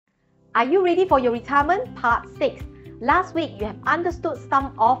Are you ready for your retirement? Part 6. Last week, you have understood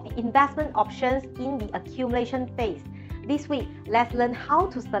some of the investment options in the accumulation phase. This week, let's learn how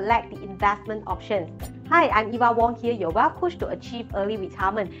to select the investment options. Hi, I'm Eva Wong here, your wealth coach to achieve early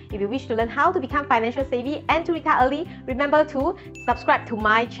retirement. If you wish to learn how to become financial savvy and to retire early, remember to subscribe to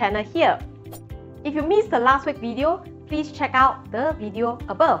my channel here. If you missed the last week's video, please check out the video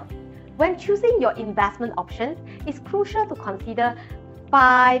above. When choosing your investment options, it's crucial to consider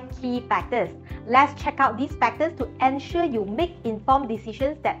 5 key factors. Let's check out these factors to ensure you make informed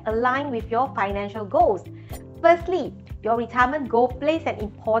decisions that align with your financial goals. Firstly, your retirement goal plays an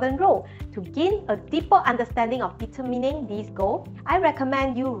important role. To gain a deeper understanding of determining this goal, I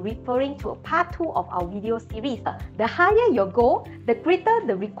recommend you referring to part 2 of our video series. The higher your goal, the greater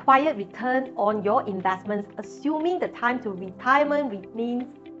the required return on your investments, assuming the time to retirement remains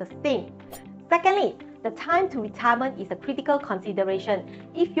the same. Secondly, the time to retirement is a critical consideration.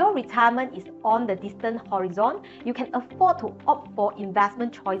 If your retirement is on the distant horizon, you can afford to opt for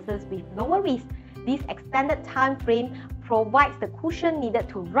investment choices with lower risk. This extended time frame provides the cushion needed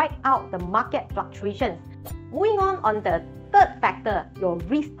to ride out the market fluctuations. Moving on the third factor, your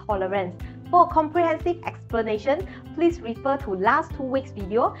risk tolerance. For a comprehensive explanation, please refer to last 2 weeks'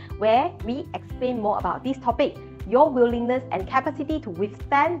 video where we explain more about this topic. Your willingness and capacity to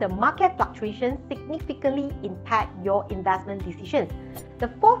withstand the market fluctuations significantly impact your investment decisions. The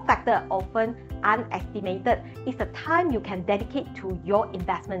fourth factor, often underestimated, is the time you can dedicate to your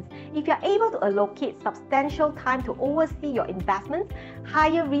investments. If you are able to allocate substantial time to oversee your investments,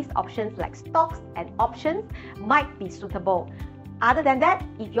 higher risk options like stocks and options might be suitable. Other than that,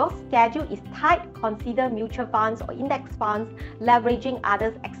 if your schedule is tight, consider mutual funds or index funds, leveraging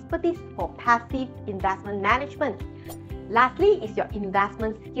others' expertise for passive investment management. Lastly is your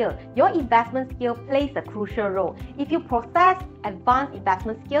investment skill. Your investment skill plays a crucial role. If you possess advanced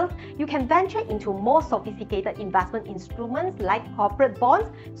investment skills, you can venture into more sophisticated investment instruments like corporate bonds,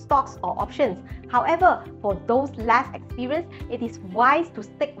 stocks, or options. However, for those less experienced, it is wise to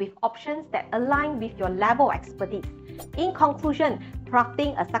stick with options that align with your level of expertise. In conclusion,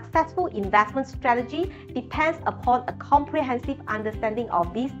 crafting a successful investment strategy depends upon a comprehensive understanding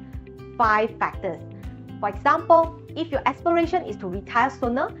of these 5 factors. For example, if your aspiration is to retire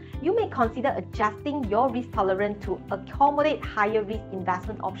sooner, you may consider adjusting your risk tolerance to accommodate higher risk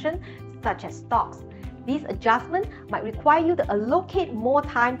investment options such as stocks. This adjustment might require you to allocate more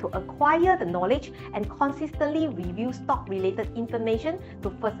time to acquire the knowledge and consistently review stock-related information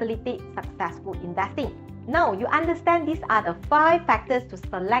to facilitate successful investing. Now, you understand these are the 5 factors to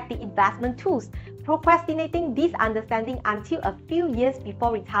select the investment tools. Procrastinating this understanding until a few years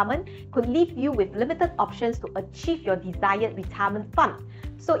before retirement could leave you with limited options to achieve your desired retirement fund.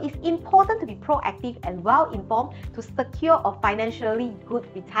 So it's important to be proactive and well-informed to secure a financially good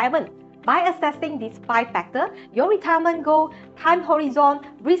retirement. By assessing these 5 factors, your retirement goal, time horizon,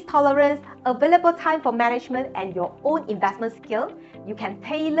 risk tolerance, available time for management, and your own investment skill, you can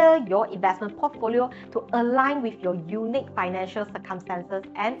tailor your investment portfolio to align with your unique financial circumstances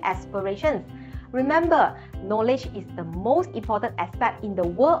and aspirations. Remember, knowledge is the most important aspect in the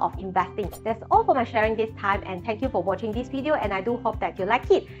world of investing. That's all for my sharing this time, and thank you for watching this video, and I do hope that you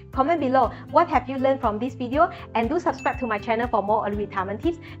like it. Comment below what have you learned from this video, and do subscribe to my channel for more early retirement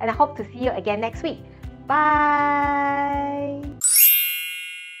tips, and I hope to see you again next week. Bye!